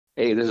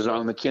Hey, this is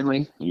Arlo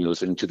McKinley, and you're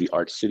listening to the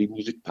Art City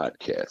Music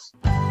Podcast.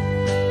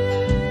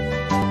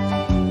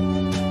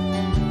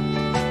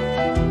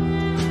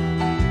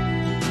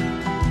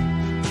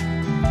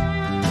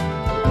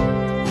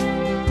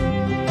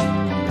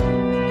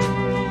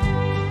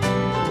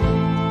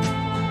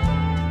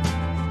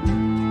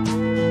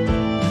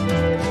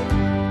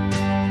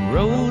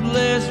 Road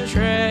less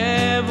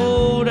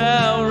traveled,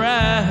 I'll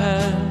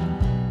ride.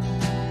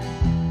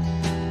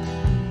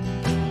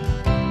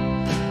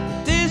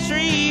 This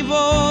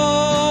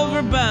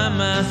revolver by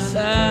my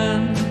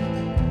side.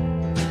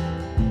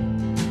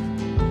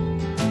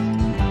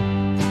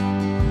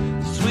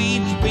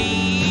 Sweet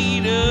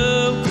speed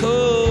of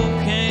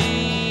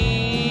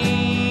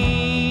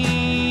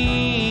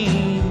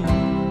cocaine.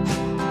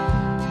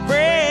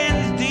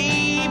 Friends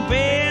deep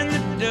in the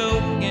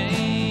dope game.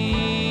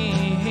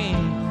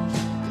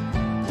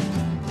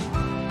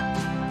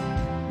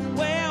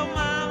 Well,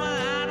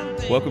 mama, I don't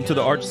think Welcome to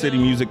the Art City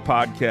Music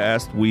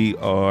Podcast. We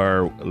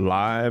are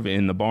live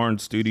in the Barn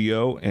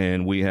Studio,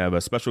 and we have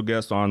a special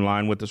guest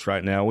online with us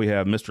right now. We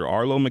have Mr.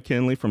 Arlo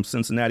McKinley from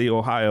Cincinnati,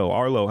 Ohio.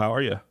 Arlo, how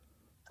are you?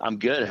 I'm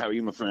good. How are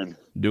you, my friend?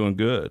 Doing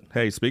good.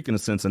 Hey, speaking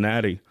of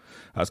Cincinnati,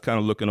 I was kind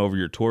of looking over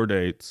your tour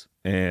dates,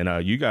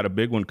 and you got a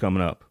big one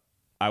coming up.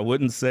 I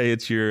wouldn't say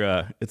it's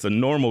it's a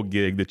normal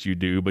gig that you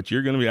do, but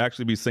you're going to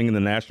actually be singing the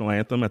national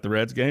anthem at the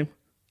Reds game.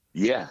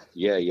 Yeah.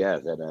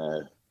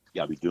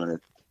 I'll be doing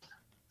it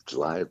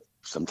July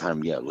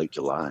sometime. Yeah, late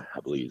July, I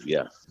believe.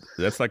 Yeah.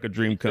 That's like a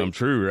dream come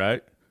true,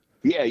 right?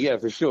 Yeah,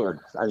 for sure.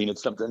 I mean,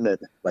 it's something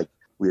that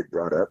we had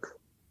brought up.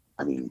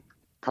 I mean,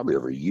 probably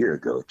over a year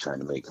ago, trying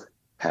to make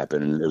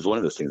happen. And it was one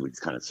of those things we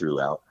just kind of threw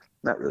out,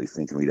 not really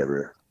thinking we'd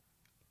ever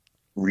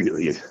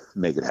really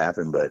make it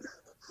happen. But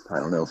I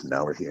don't know.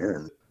 Now we're here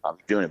and I'm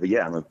doing it. But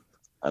yeah,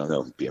 I don't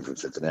know, being from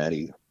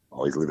Cincinnati,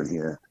 always living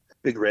here,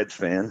 big Reds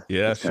fan.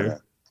 Yeah, it's sure.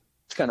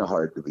 It's kind of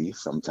hard to be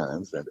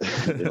sometimes. That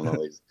they don't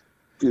always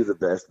do the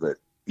best, but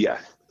yeah,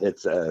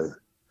 it's I'm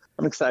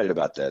excited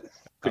about that.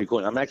 Pretty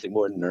cool. I'm actually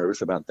more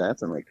nervous about that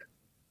than I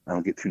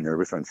don't get too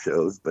nervous on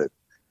shows, but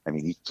I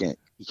mean, you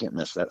can't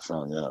mess that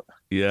song up.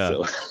 Yeah.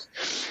 So,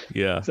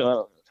 Yeah. so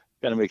I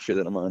gotta make sure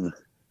that I'm on.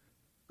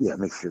 Yeah,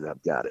 make sure that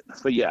I've got it.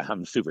 But yeah,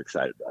 I'm super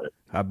excited about it.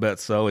 I bet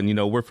so.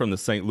 And, we're from the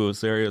St.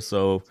 Louis area,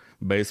 so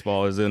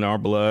baseball is in our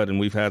blood, and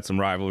we've had some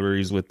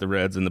rivalries with the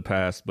Reds in the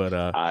past. But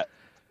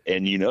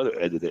And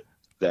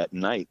that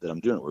night that I'm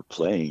doing it, we're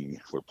playing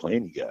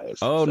you guys.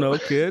 oh, So- no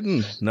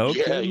kidding. No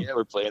kidding. Yeah,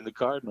 we're playing the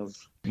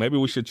Cardinals. Maybe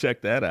we should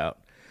check that out.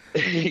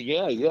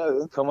 yeah.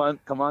 Come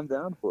on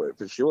down for it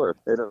for sure.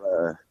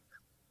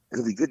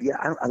 It'll be good. Yeah,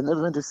 I've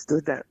never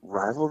understood that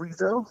rivalry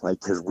though,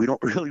 because we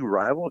don't really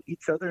rival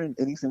each other in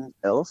anything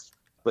else.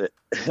 But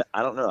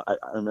I don't know. I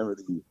remember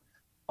the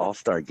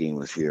All-Star game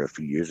was here a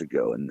few years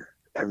ago, and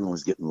everyone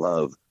was getting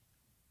love.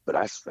 But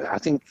I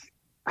think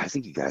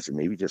you guys are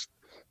maybe just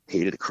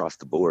hated across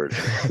the board.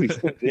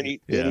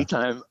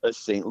 Anytime a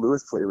St.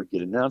 Louis player would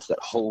get announced, that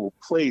whole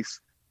place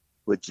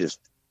would just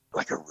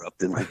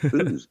erupt in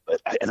booze.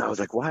 And I was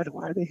like, why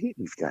are they hating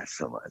these guys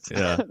so much?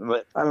 Yeah.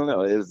 But I don't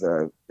know. It was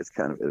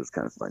kind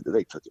of fun.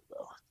 They took it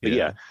well. But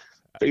yeah,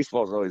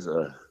 baseball's always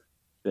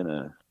been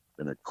a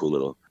cool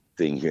little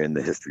thing here in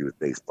the history with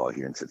baseball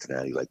here in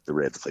Cincinnati. Like the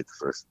Reds played the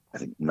first, I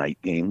think, night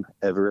game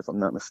ever, if I'm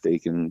not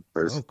mistaken.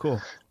 Oh,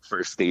 cool.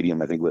 First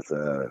stadium, I think, with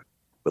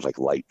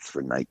lights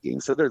for night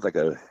games. So there's a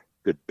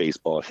good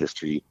baseball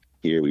history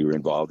here. We were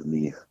involved in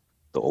the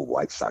old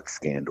White Sox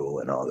scandal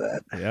and all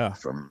that. Yeah.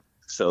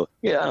 So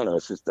yeah, I don't know.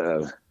 It's just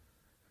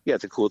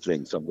it's a cool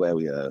thing. So I'm glad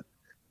we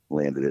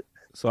landed it.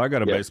 So I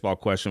got a baseball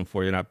question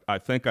for you, and I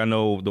think I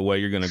know the way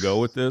you're going to go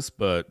with this,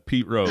 but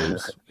Pete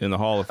Rose in the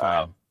Hall of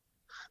Fame.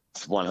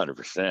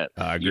 100%.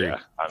 I agree.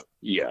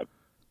 Yeah.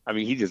 I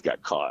mean, he just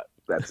got caught.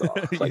 That's all.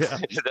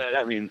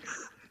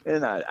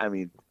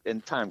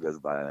 And time goes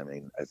by. I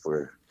mean, if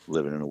we're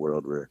living in a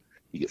world where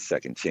you get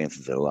second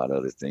chances at a lot of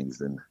other things,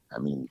 then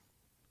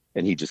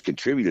and he just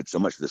contributed so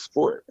much to the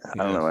sport. I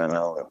don't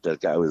know. That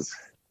guy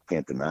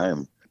can't deny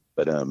him.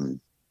 But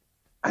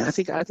I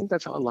think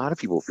that's how a lot of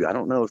people feel. I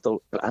don't know if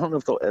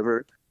they'll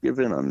ever give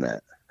in on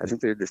that. I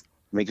think they're just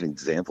making an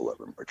example of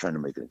him or trying to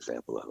make an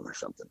example of him or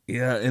something.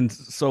 Yeah, and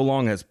so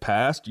long has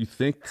passed, you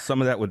think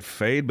some of that would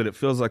fade, but it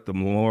feels like the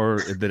more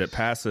that it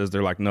passes,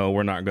 they're like, no,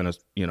 we're not going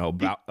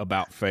to,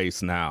 about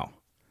face now.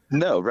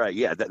 No, right.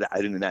 Yeah,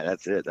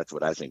 that's it. That's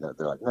what I think.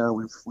 They're like, no,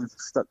 we've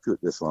stuck to it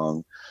this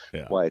long.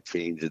 Yeah. Why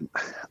change? And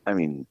I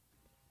mean,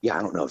 yeah,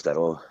 I don't know if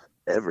that'll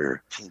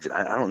ever change it.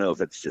 I don't know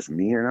if it's just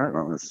me or not. I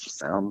don't know if it's just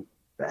sound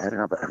bad or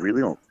not, but I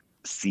really don't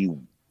see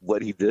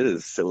what he did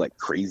is so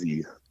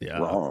crazy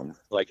wrong.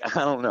 I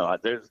don't know.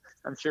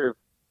 I'm sure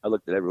I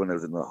looked at everyone that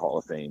was in the Hall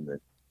of Fame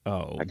that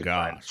I could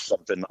find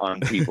something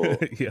on people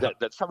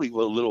that's probably a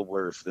little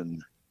worse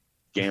than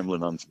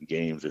gambling on some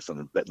games or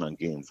something, betting on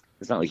games.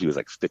 It's not like he was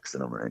fixing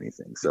them or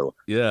anything. So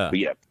yeah, but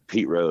yeah,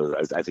 Pete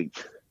Rose. I think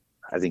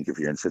if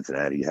you're in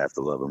Cincinnati, you have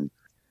to love him.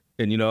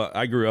 And,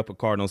 I grew up a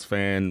Cardinals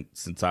fan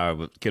since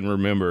I can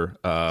remember.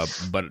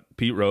 But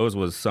Pete Rose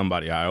was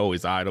somebody I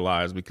always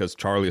idolized because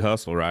Charlie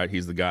Hustle, right?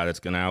 He's the guy that's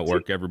going to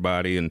outwork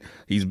everybody. And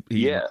he's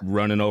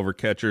running over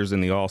catchers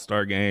in the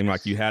All-Star game.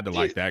 Like, you had to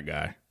like that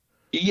guy.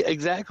 Yeah,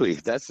 exactly.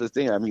 That's the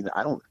thing. I mean,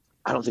 I don't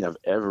think I've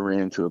ever ran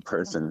into a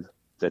person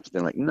that's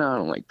been like, no, I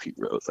don't like Pete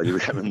Rose. Like, we're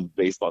having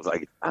baseball. It's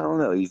like, I don't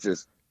know. He's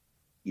just,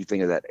 you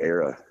think of that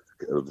era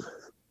of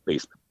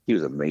baseball. He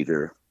was a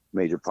major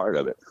part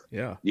of it.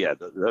 Yeah. Yeah.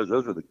 Those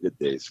were the good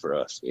days for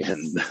us.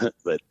 And,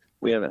 but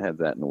we haven't had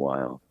that in a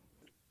while.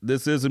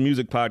 This is a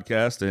music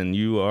podcast and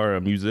you are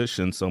a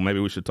musician. So maybe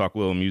we should talk a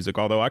little music,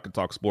 although I could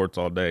talk sports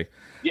all day.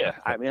 Yeah.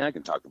 I mean, I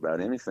can talk about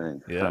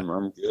anything. Yeah.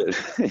 I'm good.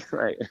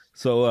 Right.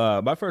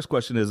 So my first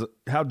question is,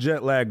 how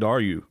jet lagged are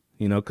you?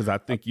 Because I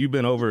think you've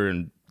been over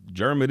in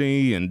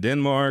Germany and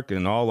Denmark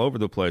and all over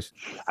the place.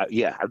 I've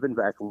been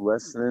back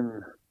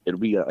it'll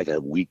be like a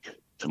week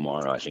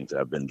tomorrow, I think, that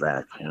I've been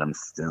back, and I'm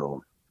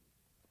still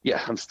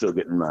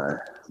getting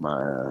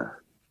my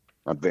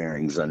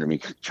bearings under me,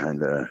 trying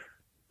to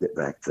get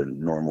back to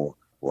normal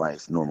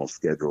life, normal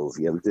schedules.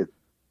 Yeah, we did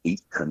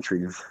 8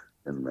 countries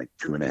in like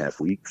 2.5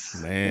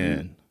 weeks. Man.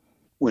 And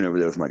went over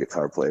there with my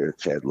guitar player,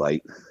 Chad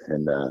Light,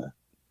 and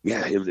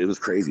it was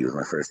crazy. It was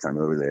my first time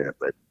over there,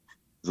 but it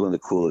was one of the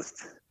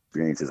coolest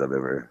experiences I've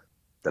ever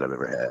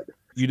had.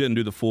 You didn't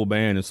do the full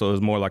band, and so it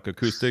was more like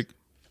acoustic?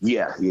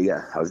 Yeah.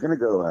 I was going to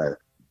go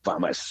by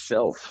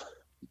myself,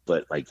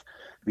 but like,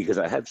 because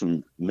I had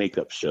some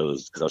makeup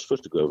shows, because I was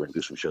supposed to go over and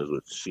do some shows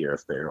with Sierra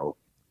Farrell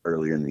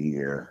earlier in the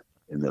year,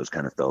 and those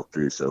kind of fell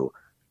through. So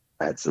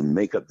I had some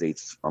makeup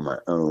dates on my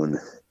own,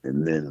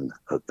 and then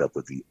hooked up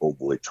with the Old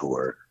Boy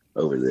tour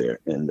over there.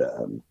 And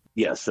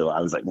so I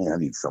was like, man, I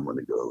need someone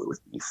to go over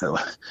with me. So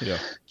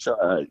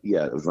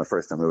it was my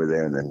first time over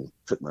there, and then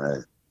took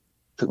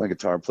my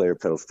guitar player,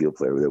 pedal steel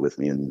player over there with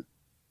me, and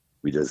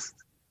we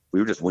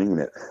were just winging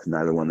it.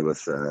 Neither one of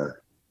us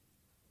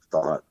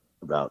thought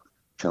about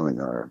telling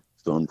our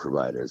phone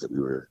providers that we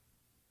were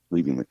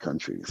leaving the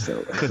country.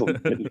 So we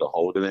didn't get a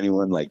hold of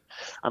anyone. Like,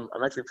 I'm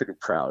actually pretty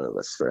proud of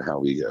us for how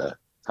we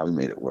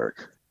made it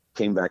work.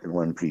 Came back in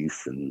one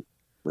piece and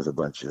with a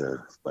bunch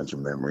of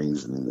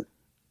memories, and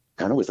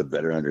kind of with a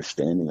better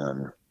understanding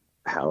on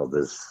how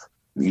this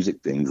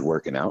music thing's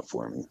working out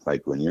for me.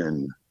 Like, when you're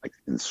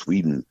in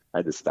Sweden, I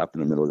had to stop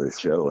in the middle of the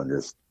show and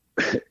just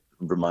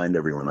remind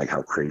everyone like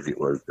how crazy it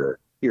was to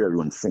hear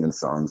everyone singing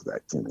songs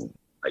back to me.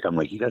 Like, I'm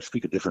like, you guys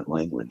speak a different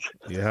language.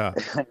 Yeah.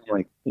 And I'm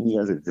like, and you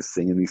guys are just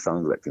singing these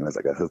songs back to me. I was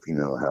like, I hope you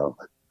know how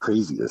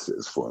crazy this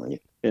is for me.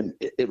 And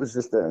it was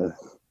just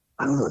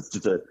it's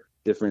just a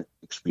different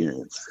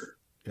experience.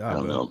 Yeah, I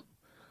don't know.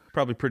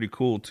 Probably pretty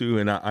cool too.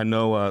 And I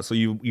know, so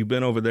you've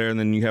been over there, and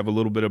then you have a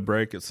little bit of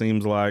break, it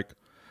seems like,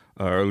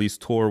 or at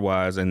least tour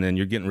wise, and then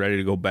you're getting ready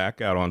to go back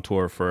out on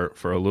tour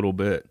for a little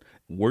bit.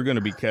 We're going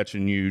to be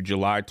catching you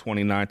July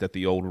 29th at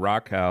the Old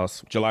Rock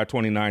House, July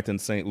 29th in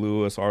St.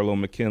 Louis, Arlo,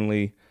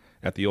 McKinley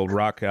at the Old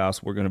Rock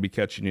House. We're going to be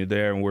catching you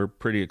there, and we're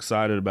pretty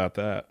excited about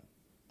that.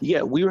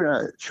 Yeah, we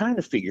were trying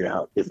to figure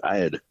out if I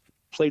had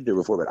played there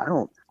before, but I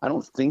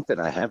don't think that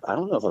I have. I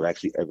don't know if I've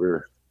actually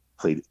ever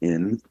played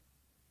in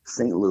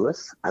St.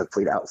 Louis. I've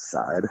played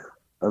outside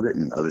of it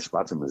in other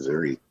spots in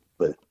Missouri,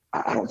 but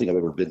I don't think I've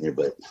ever been there.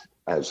 But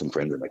I have some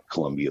friends in like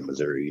Columbia,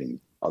 Missouri, and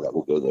all that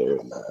will go there.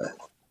 And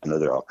I know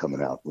they're all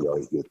coming out. We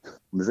always get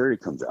Missouri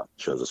comes out,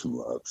 shows us some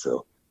love,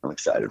 so I'm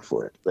excited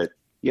for it. But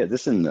yeah,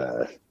 this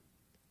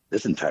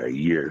entire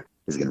year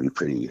is going to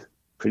be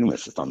pretty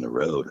much just on the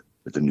road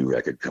with the new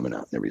record coming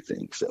out and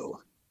everything.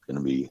 So I'm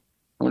going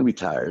to be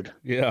tired.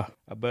 Yeah,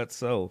 I bet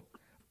so.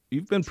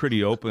 You've been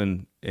pretty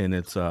open, and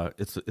it's a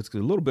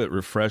little bit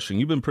refreshing.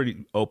 You've been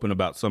pretty open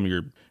about some of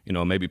your,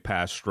 maybe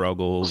past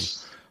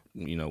struggles,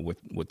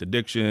 with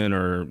addiction,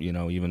 or,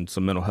 even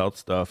some mental health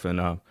stuff. And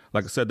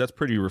like I said, that's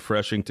pretty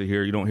refreshing to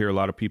hear. You don't hear a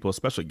lot of people,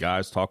 especially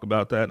guys, talk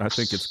about that. And I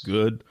think it's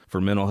good for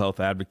mental health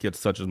advocates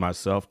such as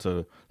myself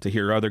to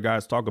hear other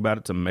guys talk about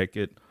it, to make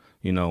it,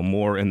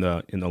 more in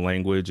the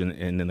language and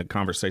in the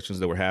conversations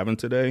that we're having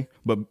today.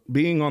 But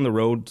being on the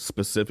road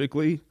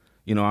specifically,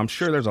 I'm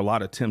sure there's a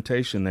lot of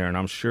temptation there. And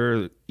I'm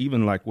sure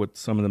even like with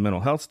some of the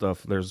mental health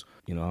stuff, there's,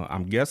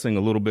 I'm guessing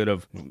a little bit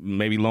of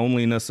maybe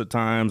loneliness at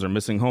times, or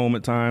missing home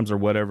at times, or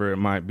whatever it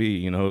might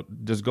be.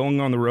 Just going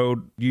on the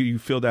road, you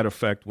feel that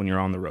effect when you're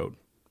on the road.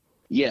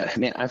 Yeah,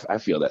 man, I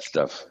feel that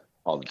stuff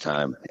all the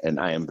time, and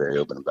I am very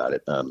open about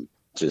it.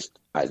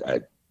 I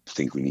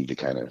think we need to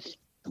kind of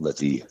let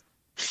the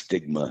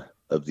stigma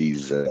of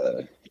these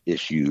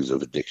issues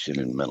of addiction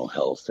and mental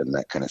health and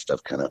that kind of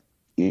stuff kind of,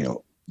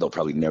 they'll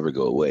probably never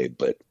go away,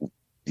 but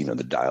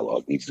the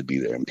dialogue needs to be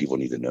there, and people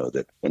need to know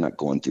that they're not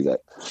going through that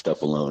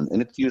stuff alone.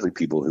 And it's usually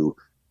people who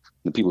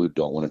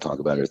don't want to talk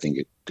about it, or think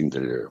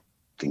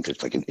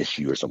it's like an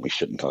issue or something we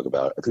shouldn't talk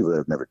about, or people that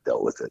have never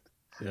dealt with it.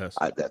 Yes,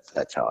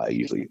 that's how I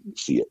usually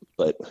see it.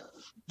 But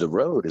the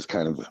road is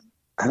kind of,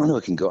 I don't know,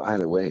 it can go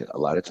either way. A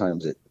lot of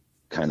times it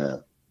kind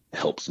of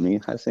helps me,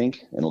 I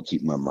think, and it'll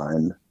keep my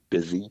mind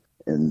busy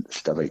and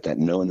stuff like that,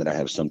 knowing that I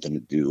have something to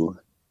do,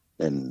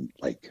 and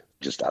like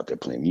just out there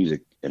playing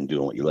music and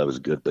doing what you love is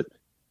good. But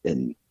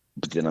then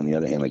on the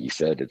other hand, like you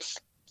said, it's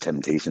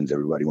temptations.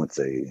 Everybody wants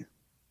to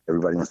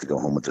go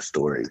home with a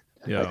story.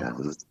 Yeah. Like I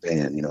was with the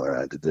band, you know, or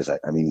I did this.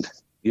 I mean,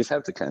 you just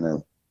have to kind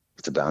of,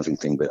 it's a balancing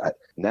thing. But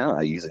now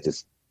I usually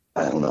just,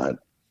 I don't know, I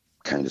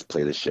kind of just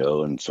play the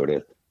show and sort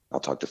of, I'll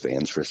talk to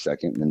fans for a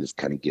second and then just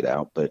kind of get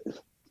out. But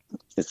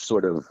it's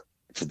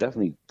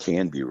definitely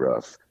can be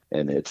rough.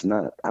 And it's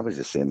not, I was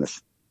just saying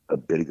this a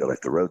bit ago,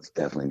 like the road's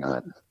definitely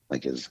not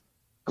like as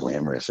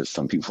glamorous as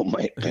some people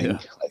might think.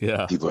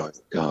 People are like,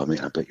 oh man,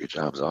 I bet your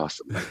job's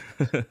awesome.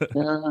 Like,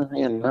 no,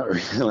 man, not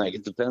really. Like,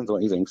 it depends on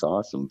what you think's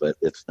awesome, but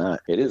it's not.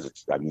 It is.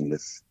 It's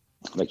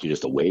like you're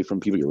just away from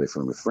people. You're away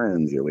from your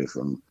friends. You're away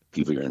from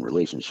people you're in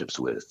relationships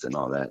with, and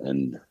all that.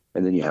 And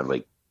then you have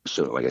like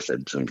I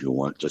said, so many people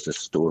want just a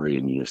story,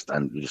 and you're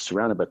just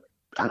surrounded. But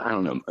I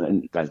don't know,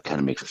 and that kind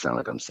of makes it sound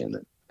like I'm saying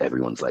that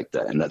everyone's like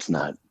that, and that's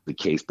not the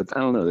case. But I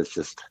don't know. That's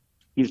just,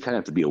 you just kind of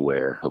have to be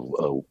aware of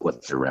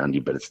what's around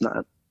you. But it's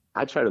not.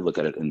 I try to look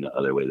at it in the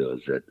other way, though,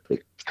 is that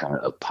it's kind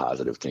of a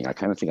positive thing. I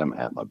kind of think I'm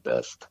at my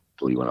best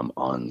when I'm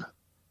on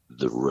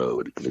the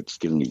road, because it's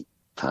giving me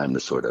time to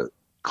sort of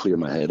clear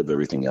my head of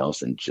everything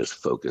else and just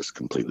focus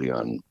completely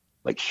on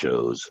like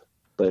shows.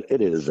 But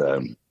it is,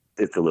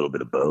 it's a little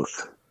bit of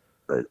both.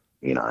 But,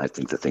 you know, I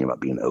think the thing about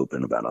being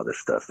open about other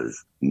stuff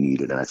is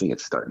needed. And I think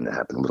it's starting to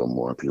happen a little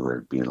more. People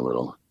are being a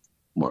little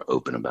more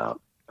open about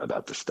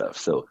the stuff.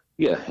 So,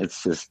 yeah,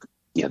 it's just,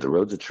 yeah, the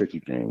road's a tricky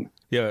thing.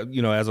 Yeah,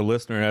 you know, as a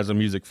listener, as a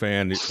music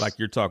fan, like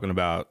you're talking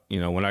about, you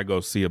know, when I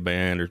go see a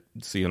band or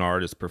see an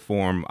artist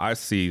perform, I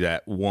see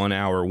that 1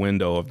 hour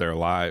window of their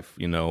life,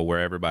 you know, where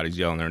everybody's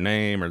yelling their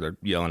name or they're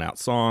yelling out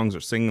songs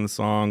or singing the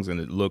songs, and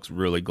it looks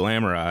really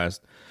glamorized.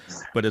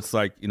 But it's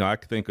like, you know, I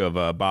could think of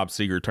Bob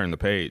Seger, Turn the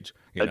Page.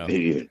 You know,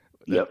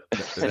 yep.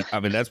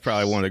 I mean, that's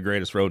probably one of the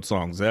greatest road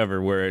songs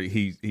ever, where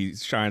he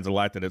shines a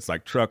light that it's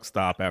like truck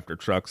stop after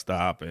truck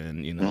stop,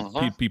 and, you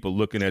know, people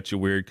looking at you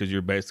weird because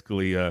you're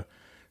basically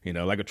you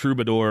know, like a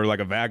troubadour, like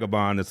a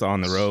vagabond that's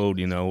on the road,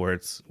 you know, where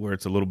it's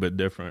a little bit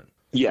different.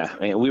 Yeah,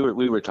 and we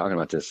were talking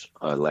about this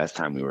last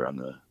time we were on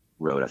the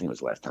road. I think it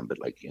was last time, but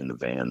like in the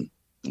van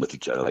with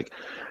each other, like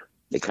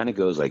it kind of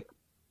goes like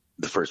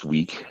the first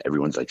week,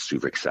 everyone's like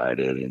super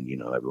excited, and, you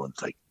know,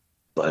 everyone's like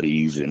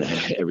buddies and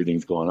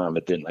everything's going on.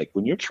 But then like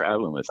when you're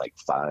traveling with like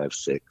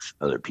 5-6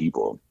 other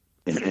people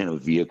in a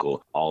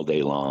vehicle all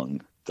day long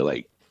to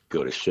like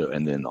go to show,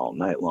 and then all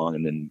night long,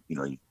 and then, you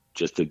know,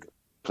 just to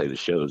play the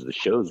show's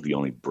the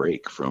only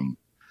break from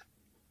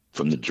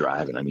the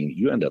drive. And I mean,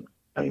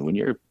 when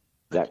you're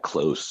that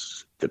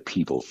close to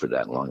people for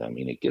that long, I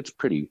mean, it gets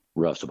pretty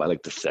rough. So by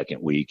like the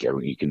second week,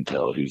 you can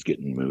tell who's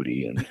getting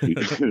moody and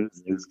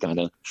who's kind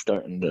of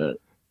starting to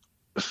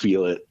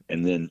feel it.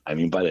 And then, I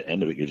mean, by the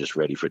end of it, you're just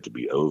ready for it to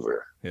be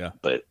over. Yeah.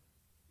 But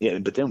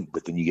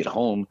then you get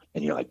home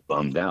and you're like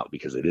bummed out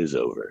because it is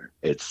over.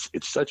 It's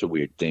such a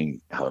weird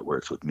thing how it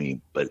works with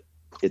me, but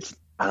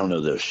I don't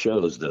know, those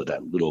shows though,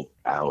 that little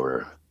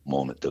hour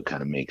moment though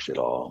kind of makes it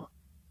all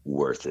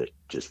worth it,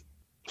 just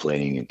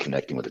playing and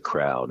connecting with the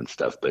crowd and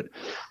stuff. But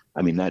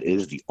I mean, that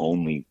is the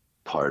only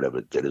part of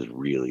it that is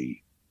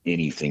really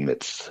anything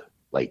that's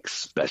like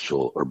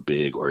special or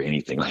big or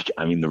anything. Like,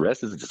 I mean, the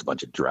rest is just a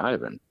bunch of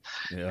driving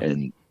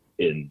and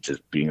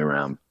just being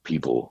around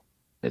people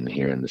and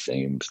hearing the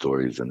same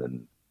stories. And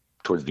then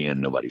towards the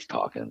end, nobody's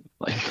talking.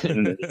 Like,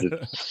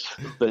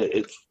 but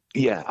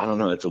yeah, I don't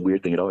know. It's a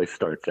weird thing. It always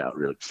starts out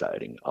real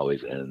exciting,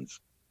 always ends.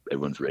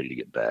 Everyone's ready to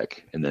get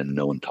back, and then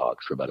no one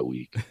talks for about a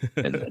week,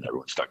 and then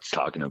everyone starts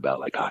talking about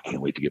like, oh, I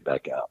can't wait to get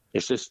back out.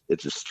 It's a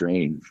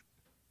strange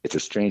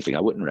thing.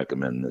 I wouldn't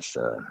recommend this.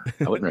 I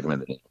wouldn't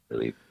recommend that anyone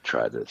really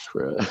try this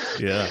for a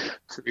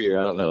career.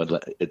 I don't know.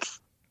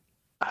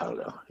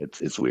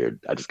 It's weird.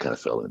 I just kind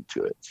of fell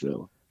into it.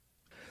 So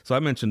I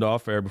mentioned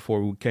off air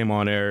before we came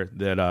on air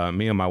that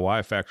me and my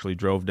wife actually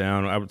drove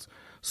down. I was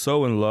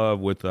so in love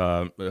with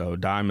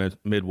Diamond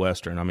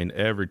Midwestern. I mean,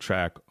 every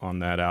track on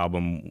that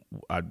album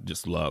I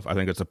just love. I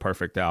think it's a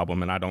perfect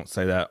album, and I don't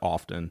say that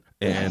often.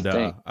 And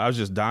I was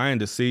just dying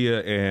to see you.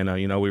 And,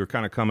 you know, we were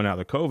kind of coming out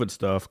of the COVID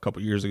stuff a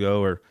couple years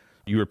ago, or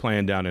you were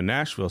playing down in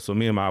Nashville. So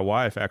me and my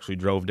wife actually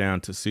drove down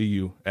to see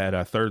you at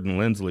 3rd and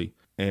Lindsley.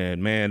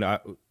 And, man,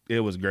 it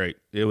was great.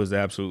 It was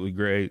absolutely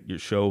great. Your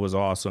show was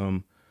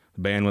awesome.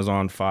 The band was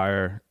on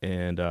fire,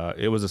 and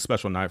it was a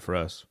special night for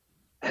us.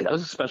 That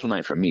was a special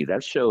night for me.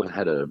 That show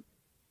had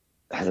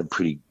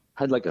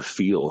like a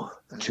feel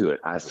to it,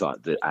 I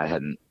thought, that I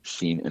hadn't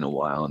seen in a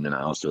while. And then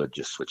I also had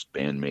just switched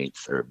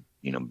bandmates, or,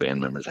 you know,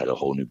 band members, had a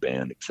whole new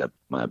band except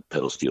my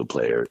pedal steel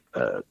player,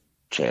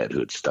 Chad, who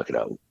had stuck it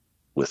out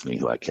with me,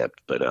 who I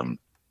kept. But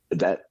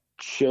that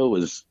show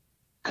was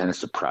kind of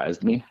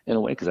surprised me in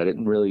a way, because I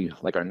didn't really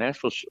like my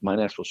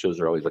Nashville shows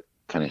are always like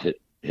kind of hit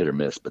or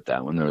miss. But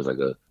that one,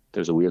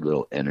 there's a weird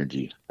little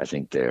energy, I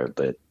think, there.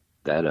 But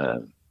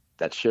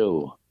that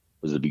show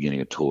was the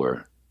beginning of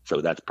tour. So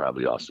that's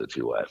probably also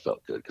too why I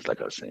felt good. Cause like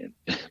I was saying,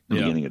 the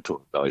beginning of tour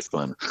was always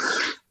fun,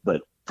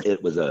 but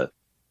it was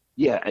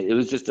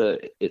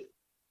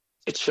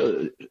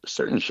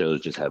certain shows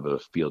just have a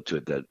feel to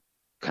it that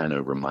kind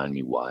of remind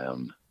me why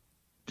I'm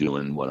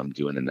doing what I'm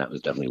doing, and that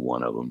was definitely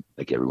one of them.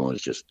 Like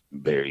everyone's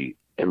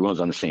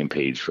on the same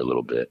page for a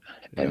little bit,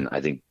 and I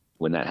think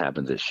when that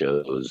happens, it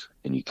shows,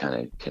 and you kind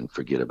of can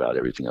forget about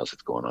everything else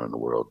that's going on in the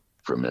world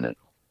for a minute.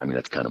 I mean,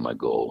 that's kind of my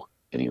goal,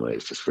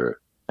 anyways.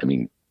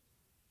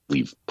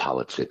 Leave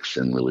politics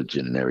and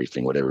religion and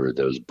everything, whatever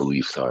those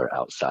beliefs are,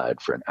 outside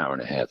for an hour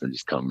and a half and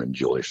just come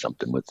enjoy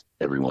something with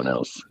everyone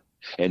else.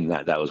 And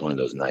that was one of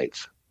those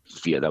nights.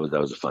 Yeah, that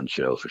was a fun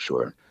show for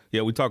sure.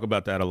 Yeah, we talk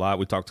about that a lot.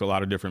 We talk to a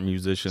lot of different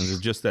musicians. It's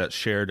just that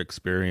shared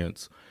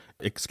experience,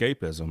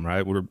 escapism,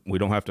 right? We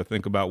don't have to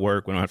think about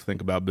work. We don't have to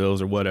think about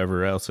bills or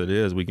whatever else it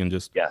is. We can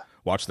just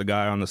watch the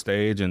guy on the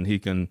stage, and he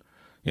can,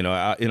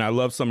 I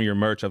love some of your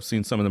merch. I've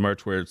seen some of the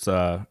merch where it's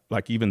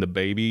like even the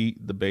baby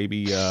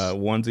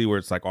onesie where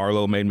it's like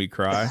Arlo made me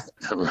cry.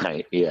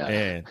 Right, yeah.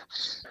 And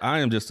I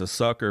am just a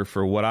sucker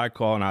for what I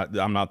call, and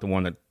I'm not the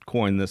one that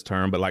coined this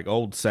term, but like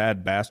old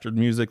sad bastard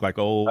music, like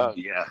old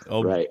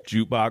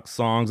jukebox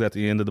songs at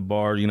the end of the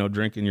bar,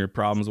 drinking your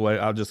problems away.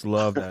 I just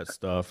love that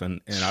stuff.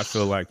 And I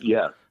feel like,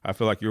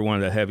 you're one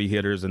of the heavy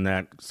hitters in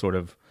that sort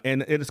of,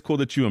 and it's cool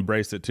that you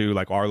embrace it too,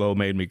 like Arlo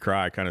made me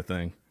cry kind of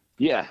thing.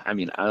 Yeah, I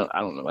mean, I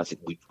don't know. I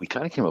think we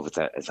kind of came up with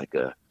that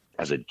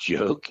as a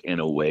joke in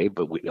a way,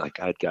 but we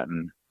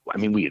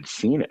had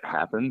seen it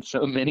happen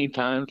so many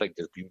times. Like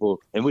there's people,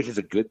 and which is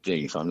a good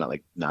thing. So I'm not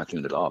like knocking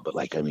it at all, but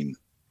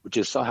we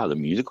just saw how the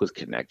music was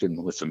connected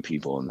with some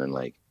people, and then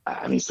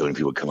so many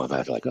people would come up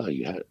after like, oh,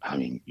 you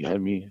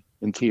had me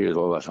in tears.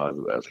 All that. So I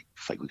was like,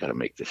 it's like we got to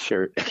make this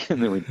shirt,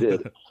 and then we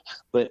did.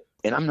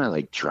 And I'm not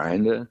like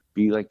trying to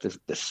be like the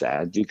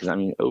sad dude,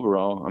 because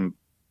overall I'm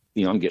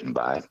getting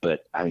by,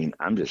 but I'm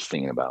just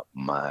thinking about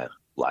my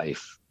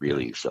life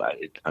really. So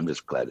I'm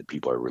just glad that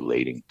people are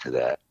relating to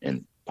that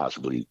and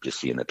possibly just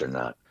seeing that they're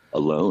not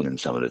alone in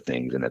some of the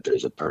things, and that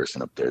there's a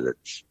person up there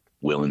that's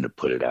willing to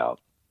put it out.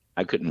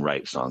 I couldn't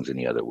write songs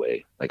any other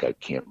way. Like I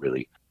can't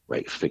really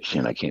write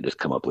fiction. I can't just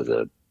come up with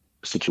a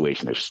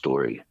situation or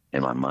story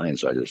in my mind.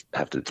 So I just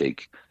have to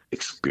take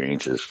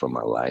experiences from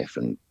my life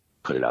and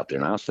put it out there.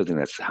 And I also think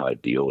that's how I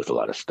deal with a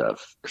lot of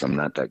stuff, because I'm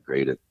not that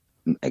great at,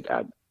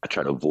 I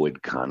try to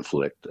avoid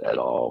conflict at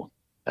all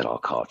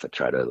costs. I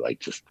try to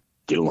just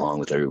get along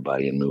with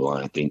everybody and move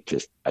on. I think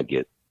I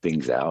get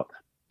things out,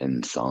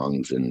 and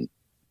songs and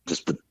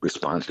just the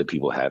response that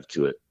people have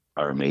to it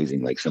are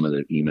amazing. Like some of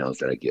the emails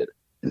that I get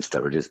and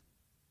stuff are just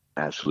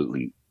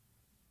absolutely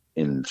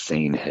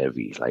insane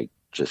heavy. Like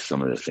just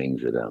some of the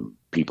things that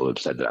people have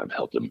said that I've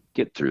helped them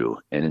get through.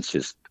 And it's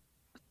just,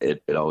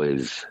 it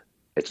always,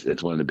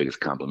 it's one of the biggest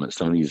compliments.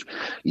 Some of these,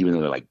 even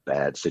though they're like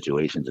bad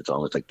situations, it's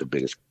almost like the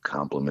biggest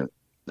compliment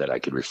that I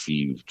could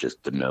receive,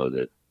 just to know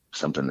that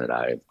something that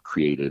I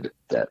created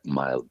that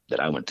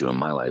I went through in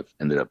my life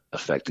ended up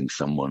affecting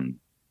someone,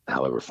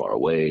 however far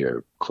away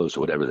or close or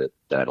whatever,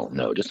 that I don't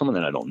know, just someone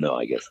that I don't know,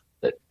 I guess,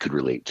 that could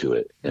relate to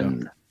it.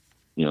 And,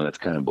 that's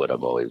kind of what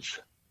I've always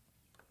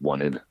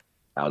wanted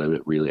out of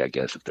it, really. I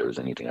guess if there was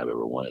anything I've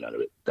ever wanted out of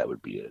it, that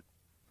would be it.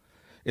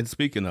 And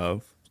speaking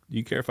of, do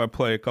you care if I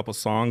play a couple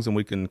songs and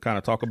we can kind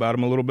of talk about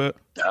them a little bit?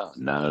 No,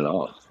 not at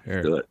all.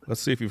 Here, do it. Let's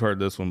see if you've heard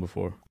this one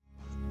before.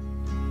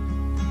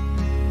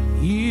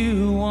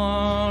 You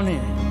want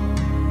it,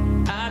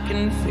 I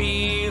can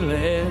feel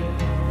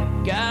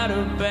it. Got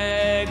a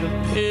bag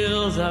of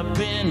pills I've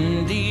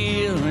been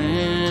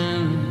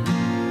dealing,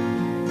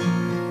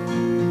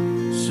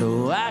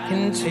 so I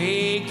can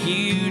take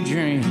you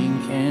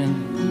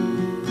drinking.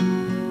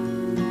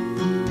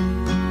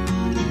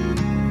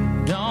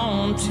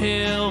 Don't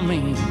tell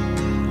me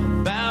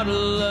about a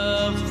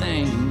love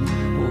thing.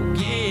 We'll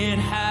get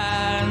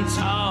high and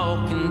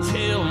talk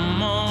until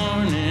morning.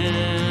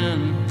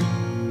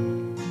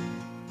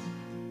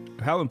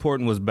 How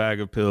important was Bag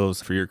of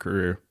Pills for your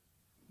career?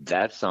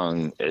 That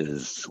song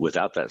is,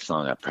 without that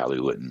song, we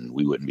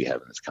wouldn't be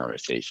having this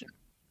conversation.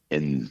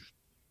 And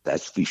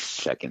that's the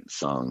second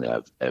song that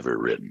I've ever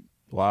written.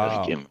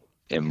 Wow.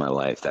 In my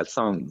life. That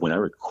song, when I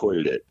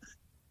recorded it,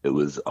 it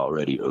was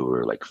already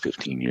over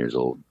 15 years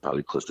old,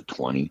 probably close to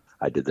 20.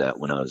 I did that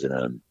when I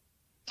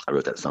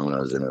wrote that song when I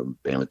was in a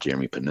band with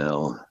Jeremy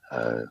Pinnell,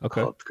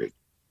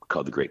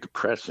 called The Great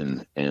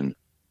Depression. And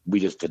we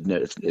just it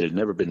had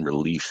never been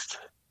released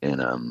in,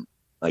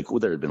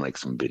 there had been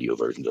some video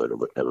versions of it or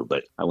whatever.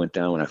 But I went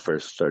down when I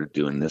first started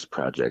doing this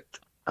project.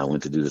 I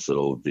went to do this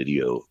little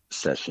video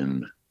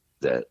session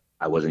that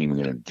I wasn't even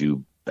going to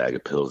do Bag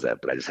of Pills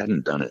at, but I just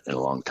hadn't done it in a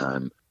long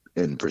time.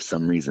 And for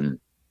some reason,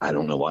 I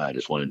don't know why, I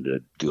just wanted to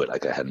do it.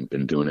 Like I hadn't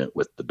been doing it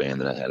with the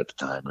band that I had at the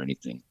time or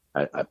anything.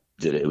 I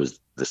did it. It was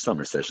the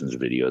Summer Sessions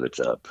video that's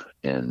up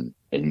and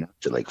to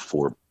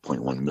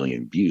 4.1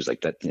 million views.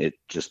 Like that,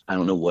 I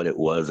don't know what it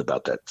was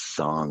about that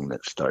song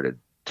that started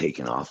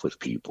taking off with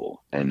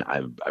people. And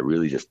I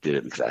really just did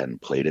it because I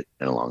hadn't played it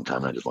in a long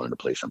time. I just wanted to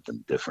play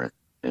something different.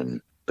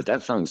 But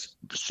that song's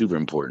super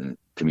important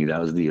to me.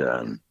 That was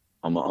the,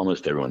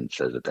 almost everyone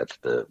says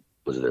that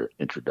was their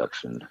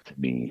introduction to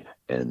me.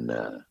 And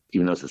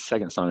even though it's the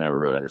second song I ever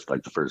wrote, it's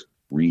the first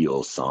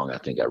real song I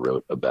think I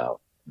wrote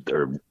about,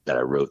 or that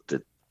I wrote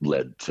that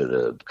led to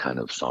the kind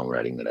of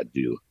songwriting that I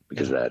do,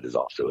 because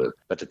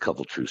that's a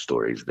couple true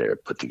stories there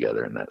put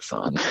together in that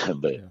song.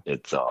 But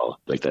it's all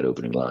like that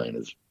opening line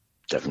is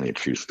definitely a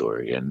true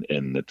story. And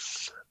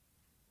it's,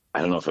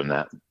 I don't know, from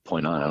that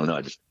point on, I don't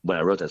know. When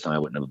I wrote that song, I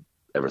wouldn't have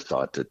ever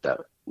thought that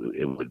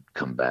it would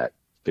come back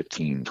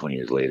 15, 20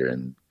 years later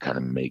and kind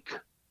of make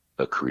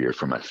a career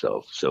for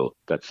myself. So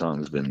that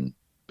song's been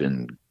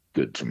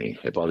good to me.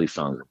 If all these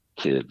songs are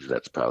kids,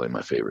 that's probably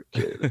my favorite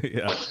kid.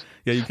 Yeah.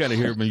 You kind of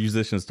hear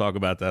musicians talk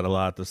about that a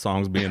lot, the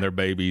songs being their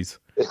babies.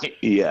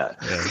 Yeah.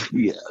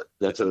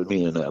 That's what I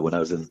mean. And when I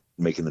was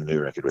making the new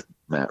record with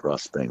Matt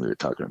Ross Spang, we were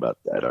talking about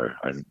that,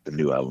 the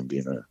new album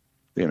being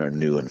our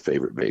new and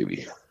favorite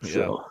baby.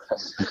 So.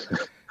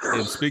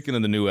 And speaking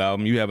of the new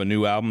album, you have a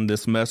new album,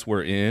 This Mess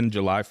We're In,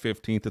 July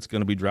 15th. It's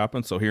going to be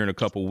dropping. So here in a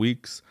couple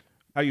weeks.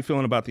 How you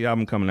feeling about the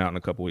album coming out in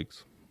a couple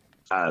weeks?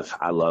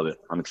 I love it.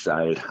 I'm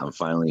excited.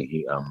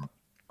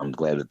 I'm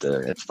glad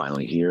that it's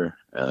finally here.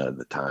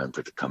 The time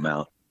for it to come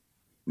out.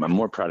 I'm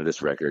more proud of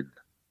this record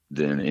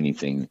than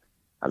anything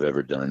I've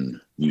ever done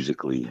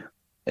musically.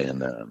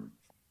 And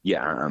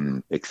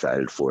I'm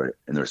excited for it.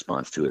 And the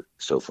response to it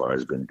so far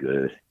has been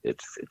good.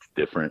 It's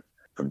different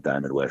from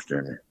Diamond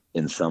Western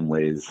in some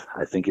ways.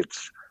 I think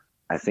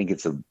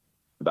it's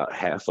about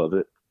half of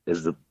it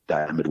is the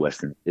Diamond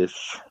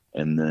Western-ish,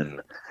 and then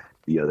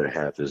the other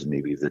half is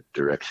maybe the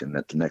direction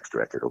that the next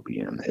record will be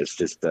in. It's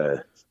just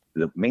the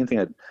main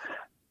thing.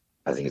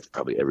 I think it's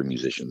probably every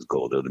musician's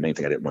goal, though. The main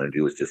thing I didn't want to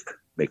do was just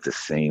make the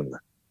same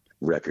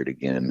record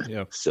again.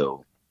 Yeah.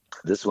 So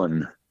this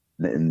one,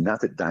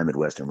 not that Diamond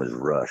Western was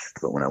rushed,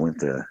 but when I went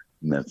to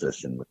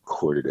Memphis and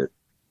recorded it,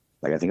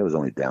 like I think I was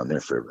only down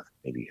there for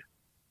maybe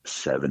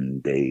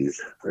 7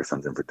 days or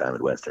something for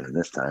Diamond Western. And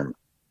this time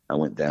I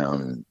went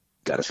down and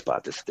got a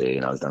spot to stay,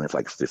 and I was down there for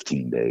like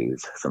 15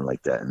 days, something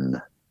like that. And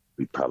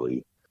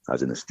I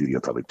was in the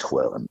studio probably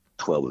 12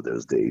 of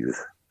those days,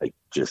 like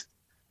just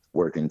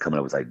working, coming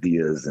up with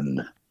ideas,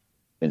 and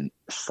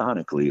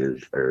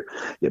sonically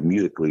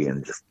musically,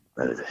 and just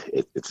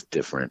it's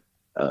different.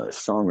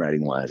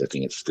 Songwriting wise, I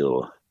think it's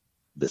still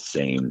the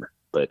same,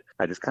 but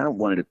I just kind of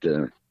wanted it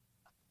to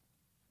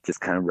just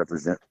kind of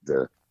represent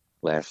the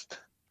last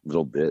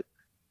little bit,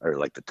 or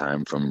like the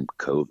time from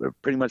COVID, or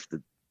pretty much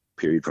the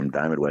period from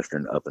Diamond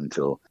Western up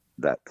until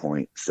that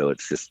point. So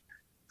it's just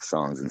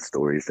songs and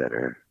stories that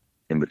are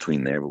in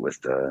between there, but with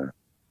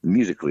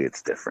musically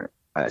it's different,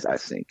 I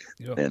think.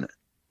 Yeah.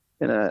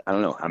 And I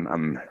don't know,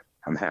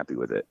 I'm happy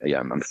with it. Yeah,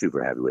 I'm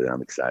super happy with it.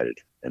 I'm excited,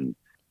 and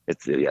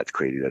it's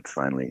crazy that's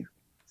finally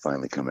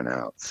coming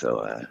out.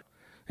 So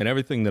and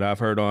everything that I've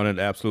heard on it,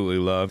 absolutely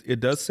loved.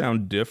 It does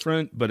sound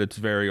different, but it's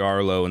very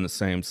Arlo in the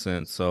same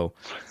sense. So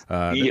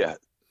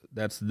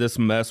that's This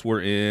Mess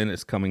We're In.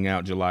 It's coming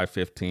out July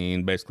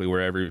 15, basically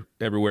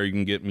everywhere you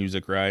can get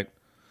music, right?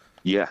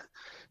 Yeah,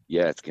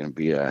 it's gonna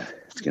be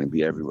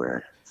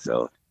everywhere.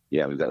 So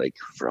yeah, we've got, like,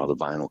 for all the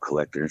vinyl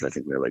collectors, I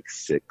think we have like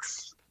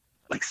six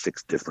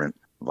different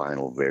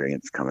vinyl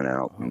variants coming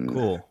out. Oh,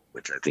 cool.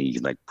 Which I think you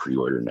can like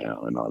pre-order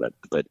now and all that.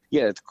 But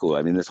yeah, it's cool.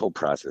 I mean, this whole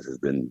process has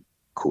been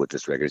cool with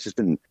this record. It's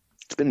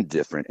been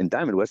different. And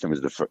Diamond Western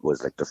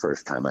was like the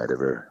first time I'd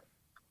ever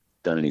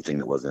done anything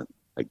that wasn't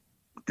like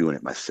doing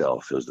it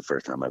myself. It was the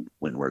first time I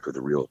went and worked with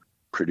a real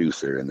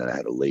producer, and then I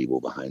had a label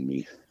behind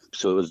me.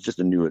 So it was just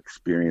a new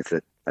experience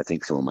that I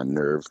think some of my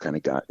nerves kind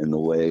of got in the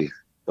way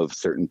of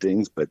certain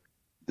things. But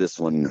this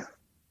one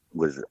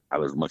I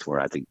was much more,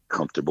 I think,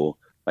 comfortable.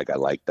 Like, I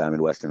like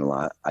Diamond Western a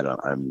lot. I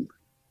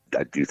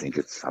do think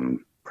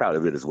I'm proud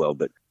of it as well,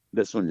 but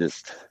this one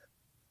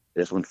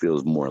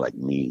feels more like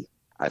me,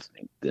 I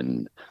think,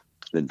 than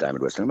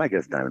Diamond Western. I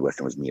guess Diamond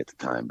Western was me at the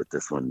time, but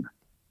this one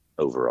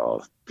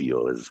overall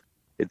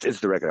it's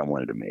the record I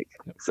wanted to make.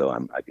 So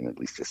I can at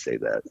least just say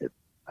that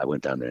I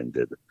went down there and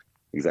did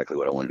exactly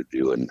what I wanted to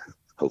do, and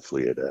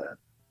hopefully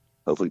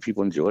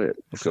people enjoy it.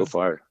 Okay. So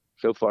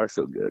far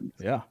so good.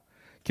 Yeah.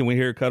 Can we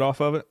hear a cut off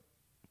of it?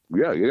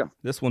 Yeah.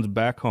 This one's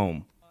Back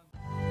Home.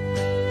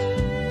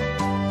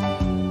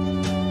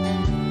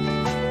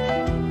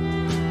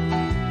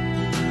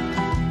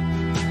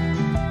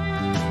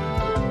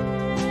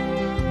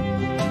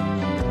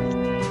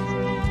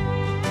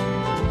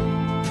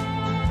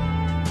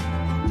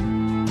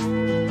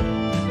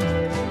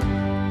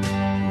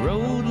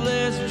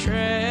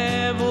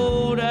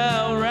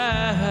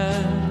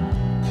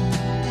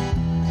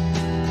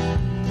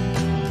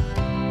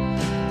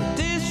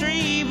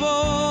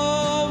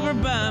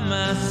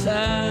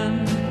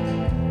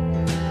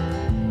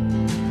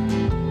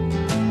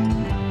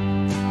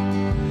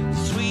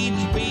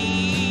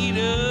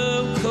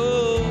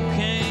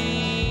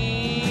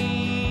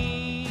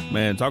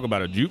 Man, talk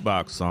about a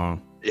jukebox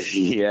song.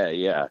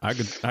 Yeah. I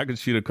could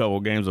shoot a couple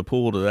games of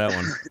pool to that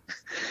one.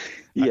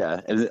 Yeah,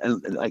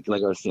 and like I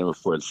was saying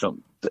before,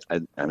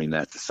 I mean,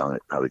 that's a song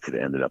that probably could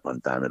have ended up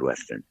on Diamond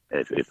Western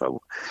if I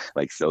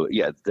like. So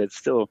yeah, that's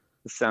still,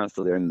 the sound's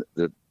still there. And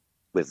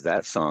with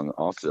that song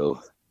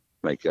also,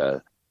 like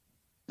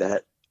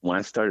that, when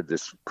I started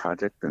this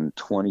project in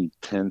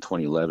 2010,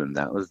 2011,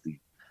 that was the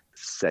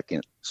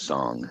second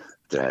song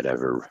that I'd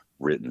ever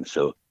written.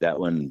 So that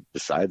one,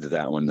 besides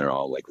that one, they're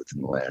all like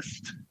within the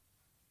last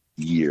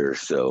year or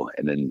so.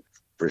 And then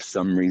for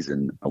some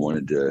reason, I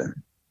wanted to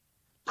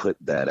put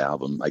that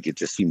album, like it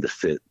just seemed to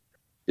fit.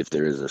 If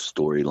there is a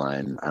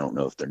storyline, I don't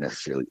know if there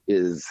necessarily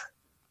is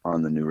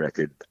on the new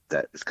record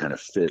that is kind of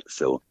fit.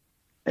 So,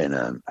 and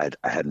I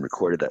hadn't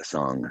recorded that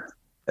song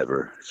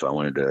ever, so I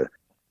wanted to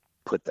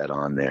put that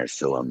on there.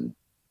 So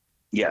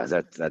yeah,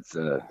 that's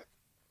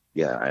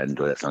yeah, I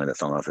enjoy that song. That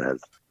song also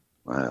has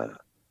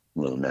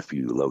little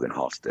nephew Logan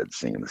Halstead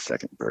singing the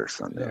second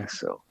verse on there.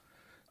 So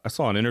I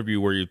saw an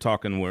interview where you're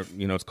talking where,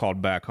 you know, it's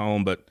called Back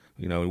Home, but,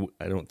 you know,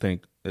 I don't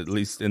think, at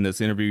least in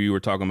this interview, you were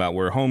talking about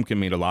where home can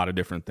mean a lot of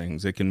different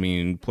things. It can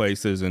mean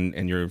places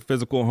and your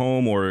physical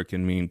home, or it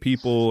can mean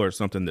people or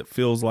something that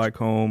feels like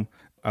home.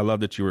 I love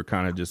that you were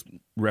kind of just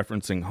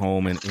referencing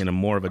home in a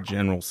more of a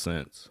general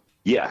sense.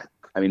 Yeah.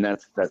 I mean,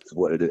 that's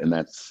what it is. And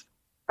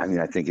I mean,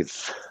 I think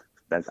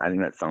I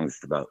think that song is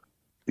about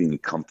being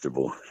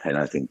comfortable. And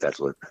I think that's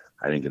what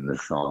I think in that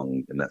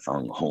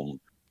song, home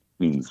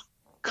means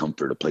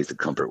comfort, a place of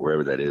comfort,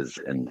 wherever that is.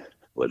 And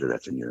whether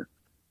that's in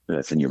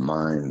your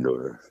mind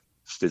or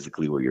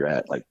physically where you're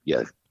at, like,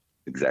 yeah,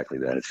 exactly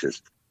that. It's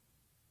just,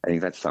 I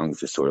think that song is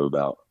just sort of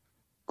about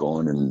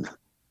going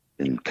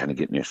and kind of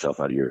getting yourself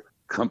out of your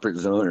comfort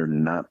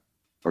zone,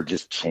 or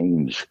just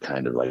change,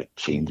 kind of like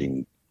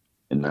changing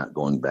and not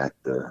going back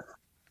to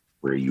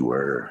where you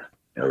were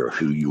or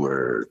who you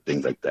were,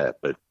 things like that.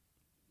 But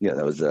yeah,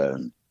 that was,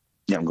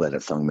 yeah, I'm glad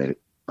that song made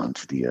it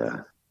onto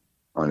the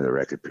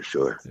record for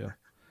sure. Yeah.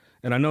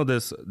 And I know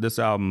this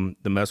album,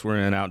 The Mess We're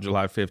In, out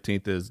July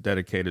 15th, is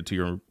dedicated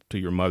to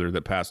your mother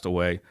that passed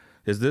away.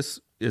 Is this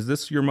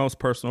your most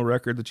personal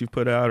record that you've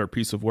put out, or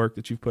piece of work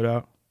that you've put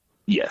out?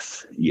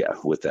 Yes. Yeah.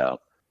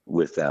 Without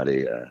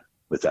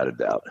a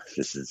doubt.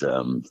 This is,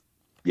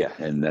 yeah.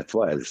 And that's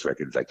why this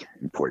record is like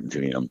important to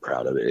me. I'm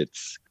proud of it.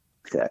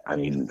 I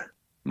mean,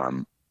 my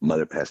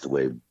mother passed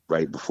away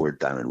right before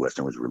Diamond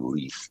Western was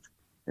released.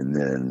 And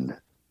then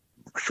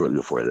shortly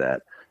before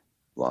that,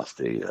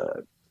 lost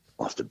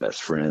a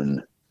best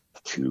friend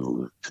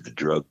to the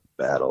drug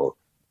battle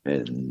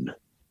and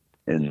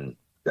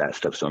that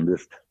stuff. So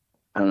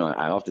I don't know.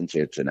 I often say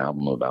it's an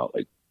album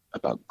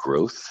about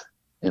growth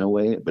in a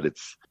way, but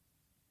it's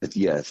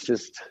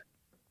just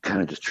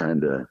kind of just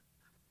trying to,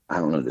 I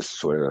don't know, just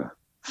sort of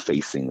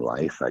facing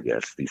life, I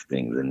guess, these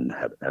things, and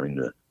having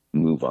to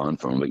move on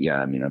from them. But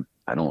yeah, I mean,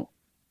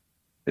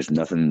 there's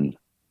nothing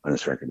on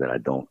this record that I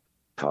don't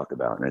talk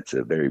about. And it's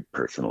a very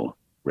personal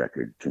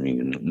record to me.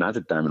 And not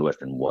that Diamond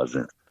Western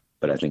wasn't,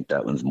 but I think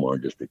that one's more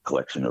just a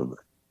collection of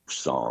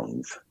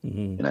songs.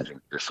 Mm-hmm. And I think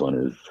this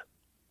one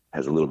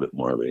has a little bit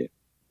more of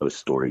a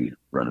story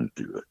running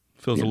through it.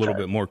 Feels a little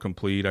bit more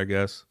complete, I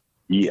guess.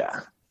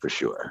 Yeah, for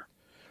sure.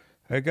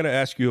 I got to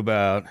ask you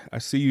about, I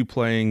see you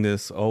playing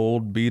this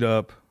old beat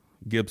up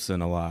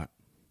Gibson a lot.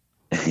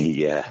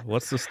 Yeah.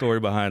 What's the story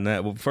behind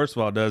that? Well, first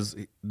of all, does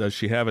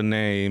she have a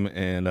name?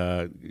 And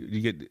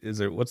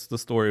what's the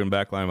story and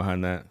backline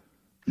behind that?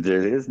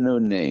 There is no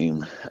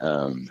name,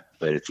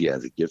 but it's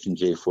a Gibson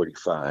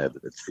J45.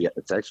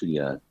 It's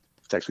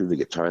actually the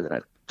guitar that I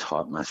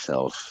taught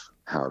myself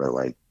how to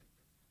like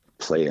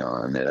play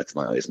on. It's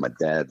my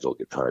dad's old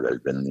guitar that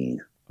has been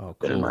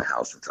in my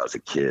house since I was a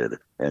kid,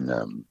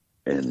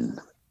 and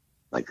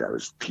like I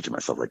was teaching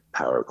myself like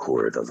power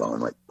chords. I was on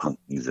like punk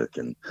music,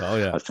 and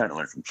I was trying to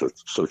learn some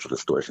Social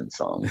Distortion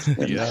songs. And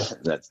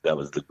that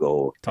was the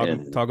goal.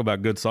 Talk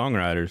about good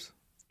songwriters.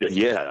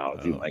 Yeah, I'll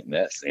do Mike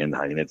Ness, and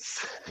I mean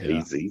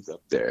he's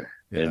up there.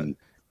 Yeah. And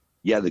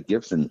the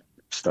Gibson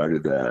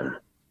started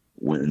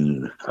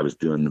when I was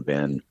doing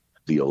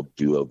the old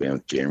duo band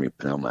with Jeremy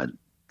Pennell.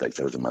 Like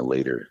that was in my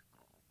later,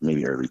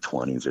 maybe early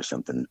 20s or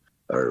something,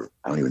 or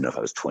I don't even know if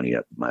I was 20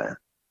 yet. My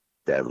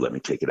dad would let me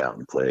take it out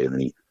and play, and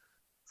then he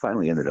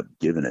finally ended up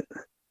giving it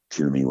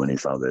to me when he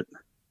saw that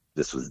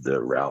this was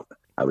the route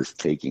I was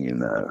taking,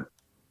 and I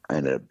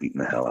ended up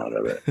beating the hell out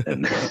of it,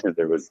 and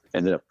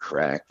ended up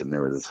cracked, and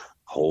there was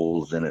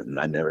holes in it, and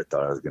I never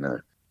thought I was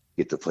gonna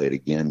get to play it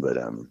again. But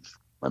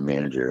my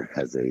manager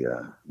has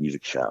a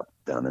music shop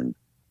down in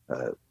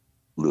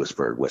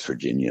Lewisburg, West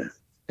Virginia,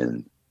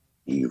 and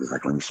he was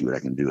like, "Let me see what I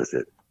can do with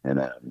it."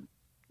 And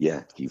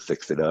he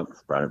fixed it up,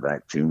 brought it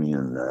back to me,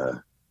 and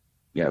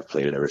I've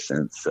played it ever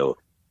since. So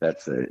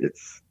that's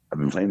I've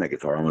been playing that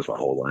guitar almost my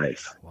whole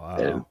life. Wow.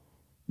 And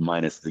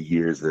minus the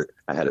years that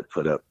I had it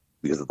put up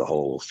because of the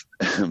holes.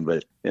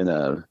 but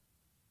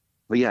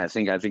yeah, I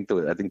think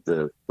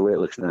the way it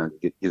looks now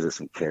gives it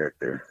some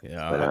character.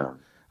 Yeah. But,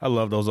 I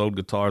love those old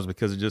guitars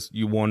because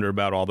you wonder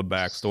about all the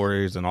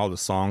backstories and all the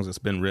songs that's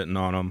been written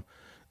on them.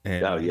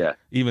 And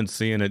even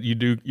seeing it,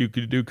 you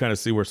could kind of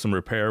see where some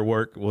repair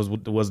work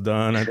was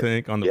done, I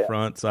think, on the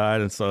front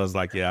side. And so I was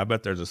like, I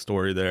bet there's a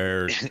story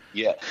there.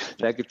 Yeah,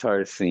 that guitar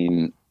has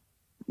seen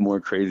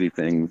more crazy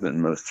things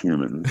than most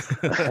humans.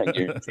 I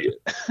guarantee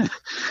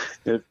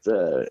it.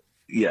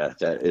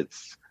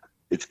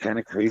 It's kind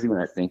of crazy when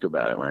I think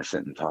about it, when I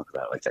sit and talk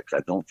about it like that,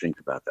 because I don't think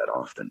about that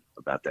often,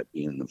 about that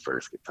being the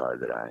first guitar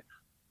that I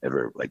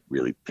ever like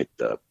really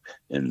picked up.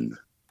 And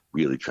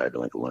really tried to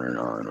like learn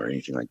on or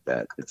anything like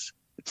that. It's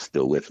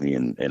still with me,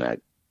 and I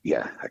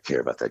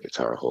care about that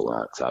guitar a whole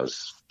lot. So I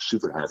was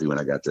super happy when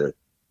I got to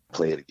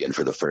play it again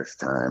for the first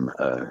time.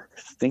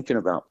 Thinking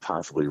about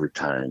possibly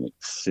retiring it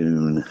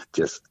soon.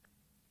 Just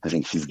I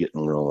think she's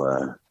getting a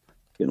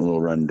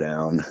little run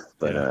down,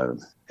 but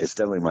it's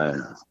definitely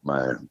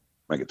my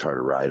guitar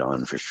to ride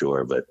on for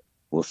sure. But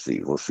we'll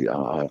see.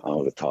 I'll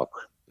have a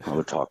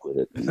talk with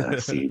it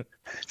and see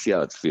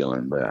how it's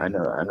feeling. But I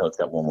know it's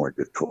got one more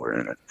good chord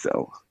in it.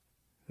 So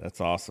that's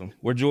awesome.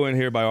 We're joined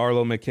here by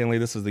Arlo McKinley.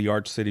 This is the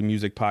Arch City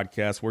Music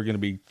Podcast. We're going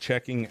to be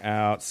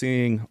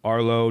seeing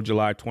Arlo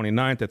July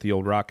 29th at the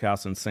Old Rock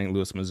House in St.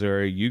 Louis,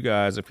 Missouri. You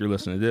guys, if you're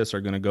listening to this,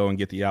 are going to go and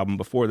get the album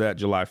before that,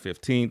 July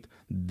 15th.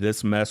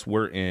 This mess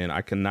we're in.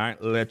 I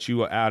cannot let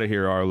you out of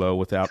here, Arlo,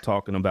 without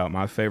talking about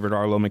my favorite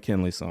Arlo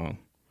McKinley song.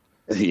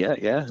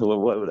 Yeah. Well,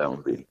 what would that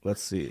one be?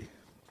 Let's see.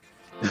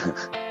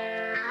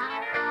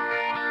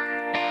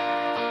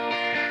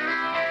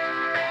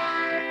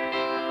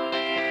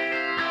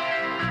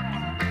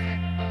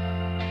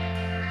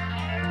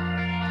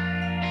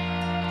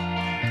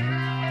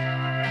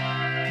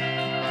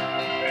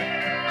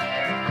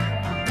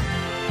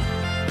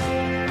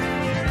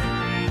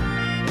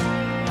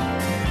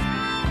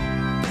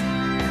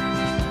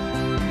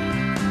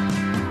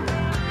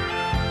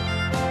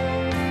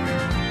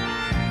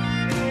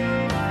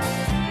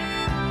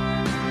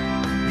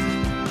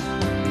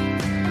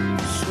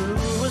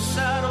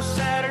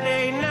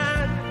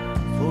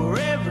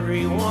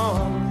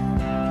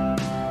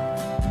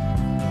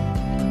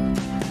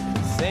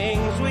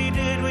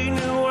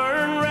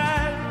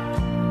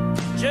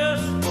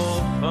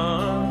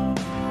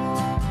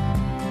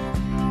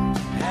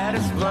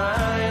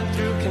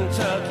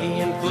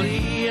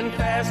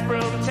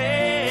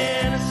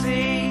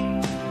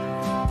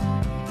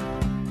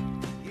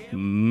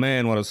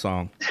 Man, what a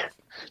song.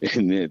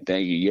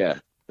 Thank you. Yeah,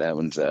 that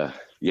one's, I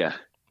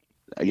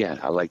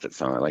like that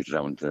song. I like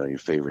that one's your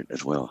favorite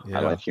as well. Yeah.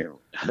 I like hearing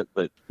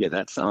but yeah,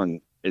 that song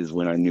is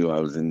when I knew I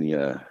was in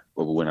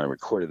when I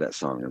recorded that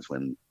song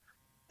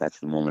that's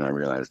the moment I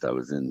realized I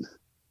was in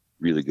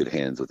really good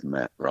hands with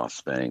Matt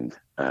Ross-Spang,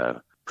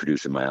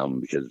 producing my album,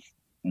 because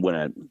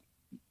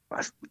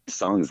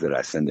songs that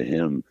I send to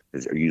him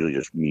are usually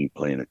just me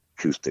playing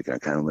acoustic. I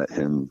kind of let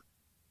him,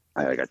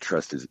 I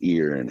trust his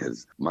ear and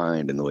his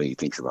mind, and the way he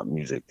thinks about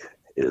music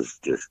is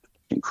just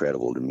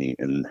incredible to me.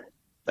 And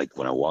like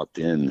when I walked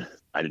in,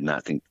 I did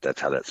not think that's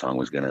how that song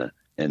was going to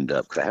end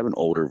up, because I have an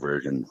older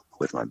version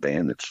with my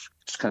band that's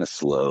just kind of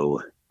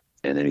slow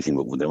and anything.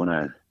 But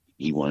then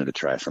he wanted to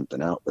try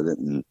something out with it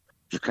and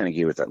just kind of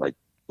gave it that like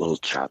little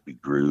choppy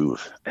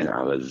groove. And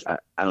I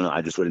don't know,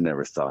 I just would have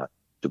never thought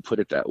to put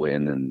it that way.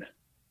 And then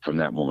from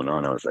that moment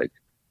on, I was like,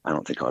 I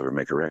don't think I'll ever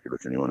make a record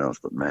with anyone else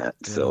but Matt.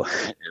 Yeah. So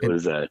it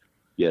was that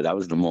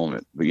was the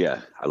moment. But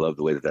yeah, I love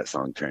the way that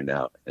song turned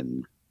out,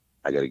 and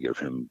I got to give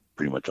him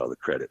pretty much all the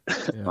credit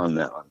on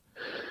that one.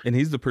 And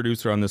he's the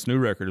producer on this new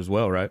record as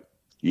well, right?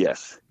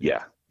 Yes.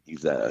 Yeah.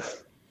 He's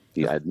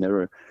I'd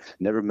never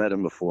met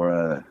him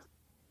before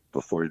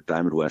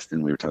Diamond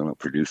Weston. We were talking about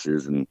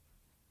producers, and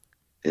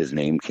his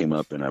name came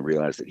up, and I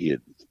realized that he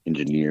had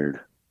engineered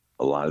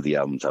a lot of the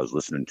albums I was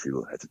listening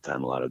to at the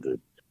time, a lot of the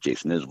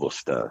Jason Isbell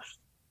stuff,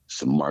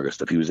 some Margo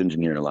stuff. He was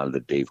engineering a lot of the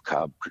Dave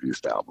Cobb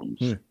produced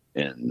albums.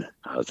 And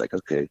I was like,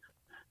 okay.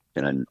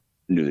 And I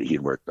knew that he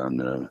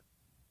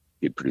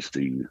had produced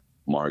the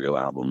Margo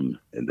album,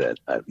 and that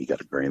he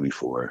got a Grammy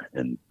for.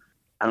 And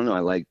I don't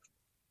know, I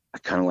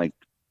kind of like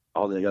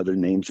all the other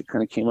names that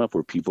kind of came up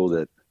were people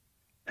that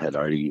had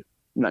already,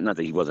 not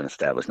that he wasn't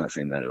established, not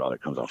saying that at all,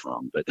 that comes off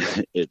wrong, but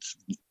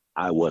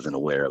I wasn't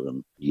aware of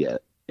him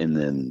yet. And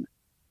then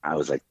I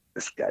was like,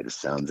 this guy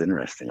just sounds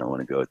interesting. I want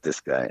to go with this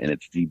guy. And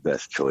it's the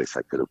best choice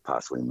I could have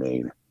possibly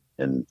made.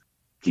 And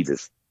he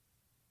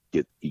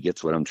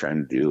gets what I'm trying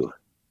to do.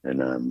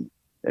 And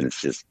it's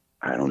just,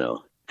 I don't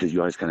know, because you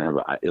always kind of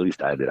have, at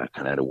least I did, I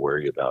kind of had to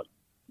worry about,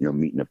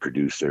 meeting a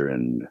producer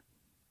and,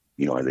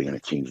 are they going to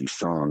change these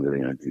songs? Are they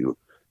going to do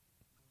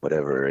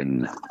whatever?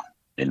 And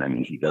I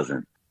mean, he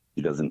doesn't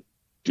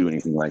do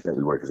anything like that.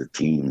 We work as a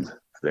team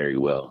very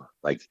well.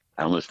 Like,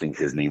 I almost think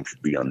his name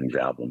should be on these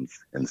albums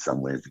in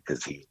some ways,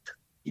 because he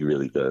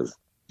really does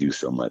do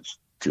so much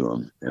to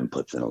them and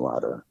puts in a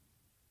lot of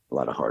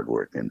hard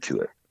work into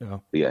it. Yeah.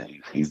 But yeah,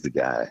 he's the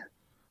guy.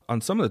 On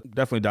some of the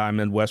definitely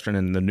Diamond Western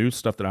and the new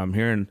stuff that I'm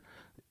hearing,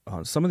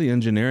 some of the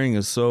engineering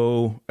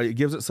it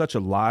gives it such a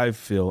live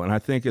feel. And I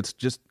think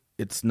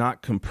it's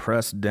not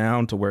compressed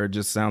down to where it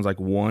just sounds like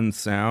one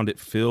sound. It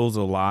feels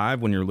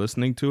alive when you're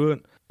listening to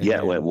it.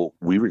 Yeah, well,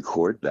 we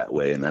record that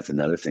way, and that's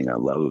another thing I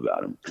love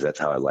about him, because that's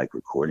how I like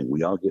recording.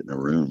 We all get in a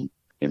room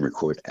and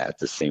record at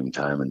the same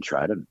time and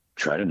try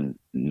to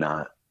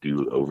not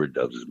do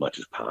overdubs as much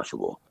as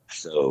possible.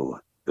 So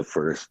the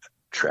first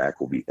track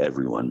will be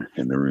everyone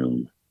in the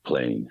room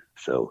playing.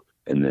 So,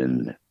 and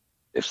then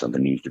if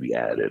something needs to be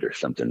added or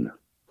something,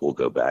 we'll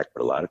go back.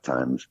 But a lot of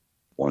times,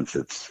 once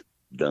it's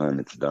done,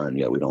 it's done.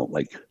 Yeah, we don't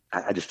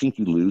I just think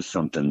you lose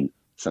something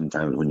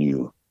sometimes when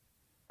you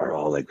are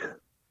all like,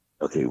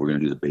 okay, we're going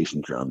to do the bass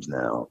and drums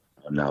now.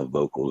 now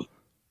vocals.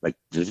 Like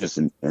there's just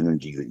an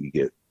energy that you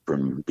get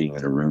from being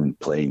in a room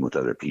playing with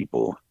other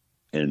people.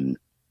 And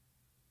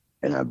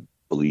I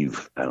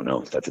believe, I don't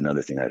know, that's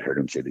another thing I'd heard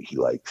him say that he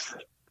likes.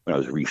 When I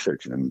was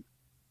researching him,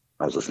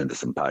 I was listening to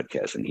some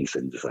podcasts and he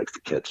said he just likes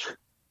to catch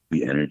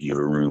the energy of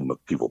a room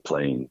of people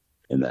playing,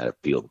 and that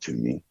appealed to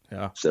me.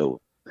 Yeah. So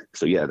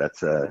yeah,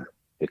 that's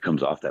it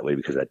comes off that way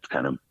because that's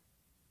kind of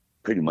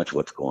pretty much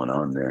what's going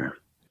on there.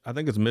 I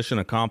think it's mission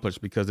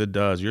accomplished because it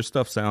does. Your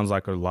stuff sounds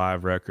like a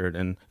live record.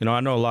 And, you know, I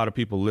know a lot of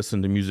people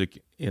listen to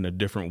music in a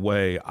different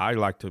way. I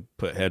like to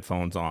put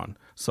headphones on.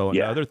 So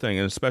another thing,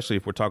 and especially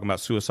if we're talking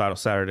about Suicidal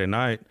Saturday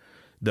Night,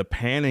 the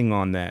panning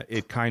on that,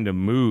 it kind of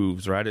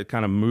moves, right? It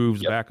kind of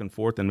moves back and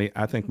forth. And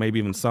I think maybe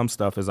even some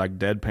stuff is like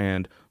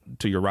deadpanned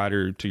to your right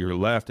or to your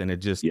left. And it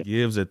just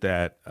gives it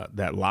that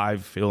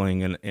live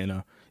feeling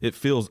and it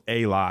feels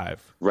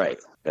alive. Right.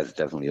 That's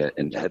definitely it.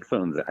 And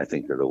headphones, I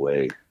think, are the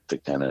way to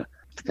kind of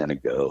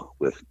go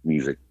with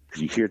music,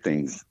 because you hear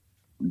things,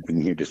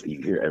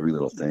 you hear every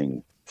little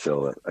thing.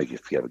 So like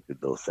if you have a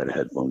good little set of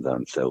headphones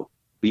on. So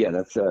but yeah,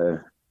 that's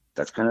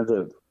kind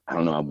of I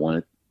don't know. I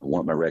want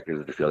my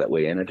records to feel that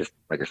way. And I just,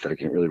 like I said, I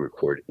can't really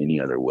record any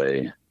other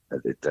way.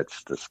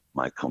 That's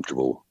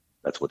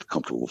what's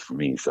comfortable for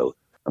me. So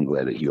I'm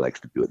glad that he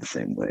likes to do it the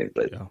same way.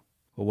 But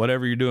well,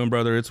 whatever you're doing,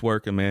 brother, it's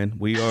working, man.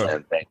 We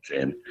are thanks,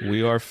 man.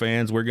 We are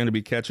fans. We're going to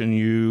be catching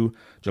you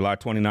July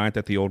 29th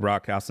at the Old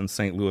Rock House in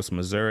St. Louis,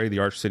 Missouri. The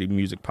Arch City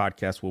Music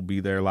Podcast will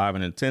be there live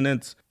in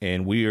attendance,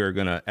 and we are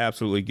going to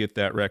absolutely get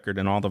that record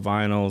and all the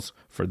vinyls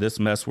for This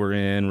Mess We're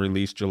In,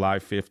 released July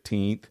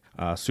 15th.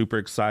 Super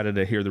excited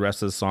to hear the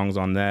rest of the songs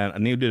on that. I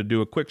need to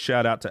do a quick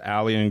shout out to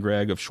Allie and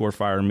Greg of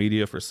Shorefire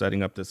Media for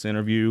setting up this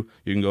interview.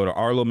 You can go to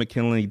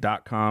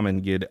arlomckinley.com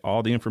and get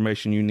all the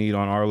information you need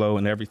on Arlo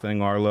and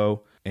everything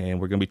Arlo.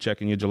 And we're going to be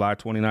checking you July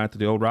 29th at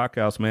the Old Rock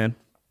House, man.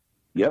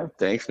 Yeah,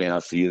 thanks, man.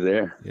 I'll see you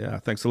there. Yeah,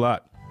 thanks a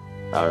lot.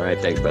 All right,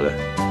 thanks, brother.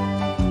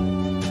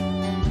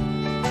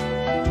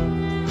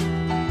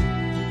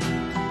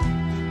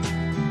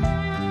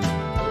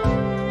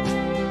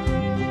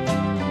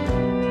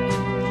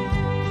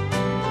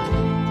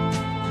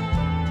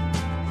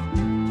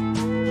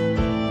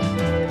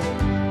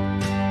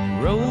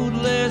 Road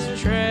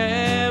less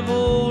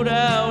traveled,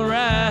 I'll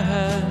ride.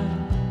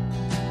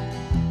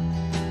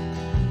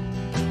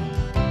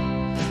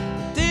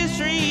 This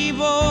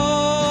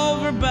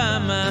revolver by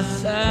my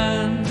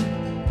side.